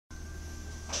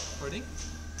Recording?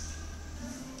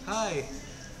 Hi!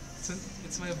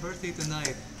 It's my birthday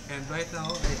tonight, and right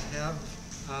now I have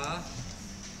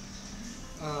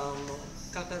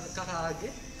kakaage?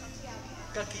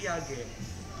 Kakiage.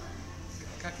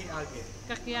 Kakiage.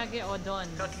 Kakiage Udon.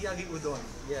 Kakiage udon.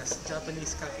 Yes,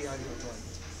 Japanese kakiage udon.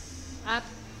 At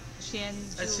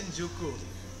At Shinjuku.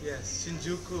 Yes,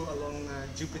 Shinjuku along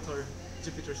Jupiter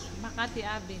Street. Makati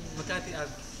Avenue. Makati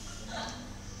Ave.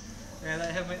 And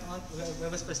I have my aunt, we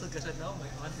have a special guest right now. My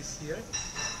aunt is here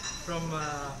from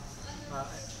a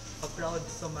proud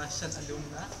Tomasian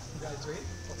alumna, graduate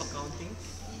of accounting.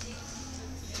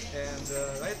 And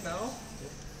right now,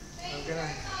 I'm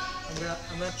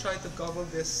gonna try to gobble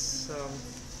this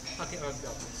kakiage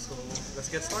up. So let's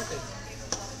get started.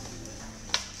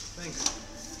 Thanks.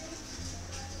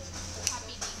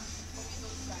 Happy day. Hope you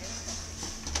don't cry.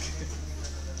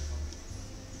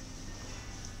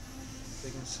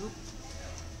 Taking soup.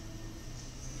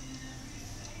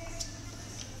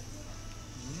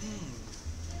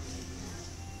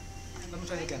 Let me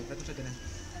try it again.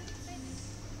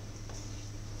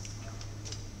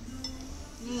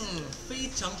 Very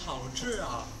好吃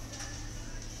啊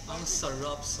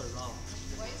syrup.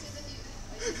 Why is it that you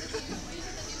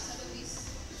suddenly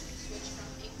switch from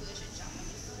English and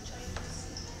Japanese to Chinese?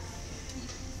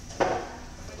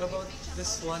 What about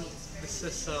this one? This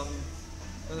is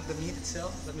one of the meat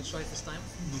itself. Let me try it this time.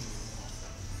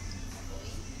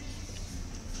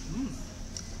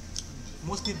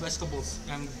 Mostly vegetables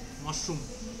and mushroom.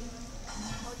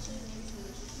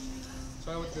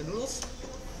 Try with the noodles.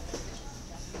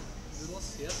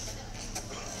 Noodles, yes.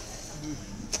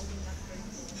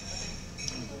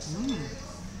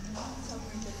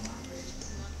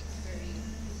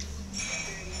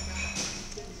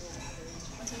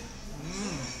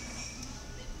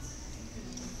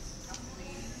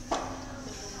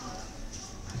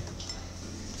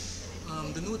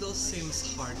 The noodles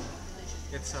seems hard.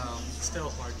 It's still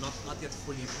hard, not yet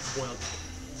fully boiled,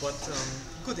 but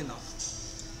good enough.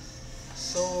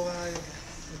 So I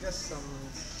guess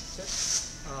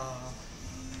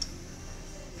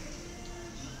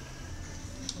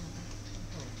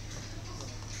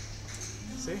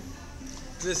see,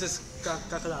 this is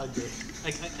kakiage.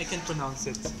 I can pronounce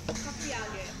it.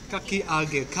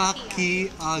 Kakiage.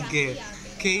 Kakiage.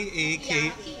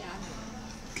 K-A-K.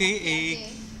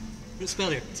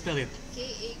 Spell it.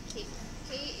 K-A-K-I-H-E-G.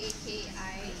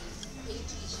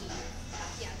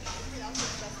 Yeah, pronounce it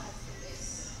just as it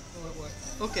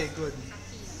is. Okay, good.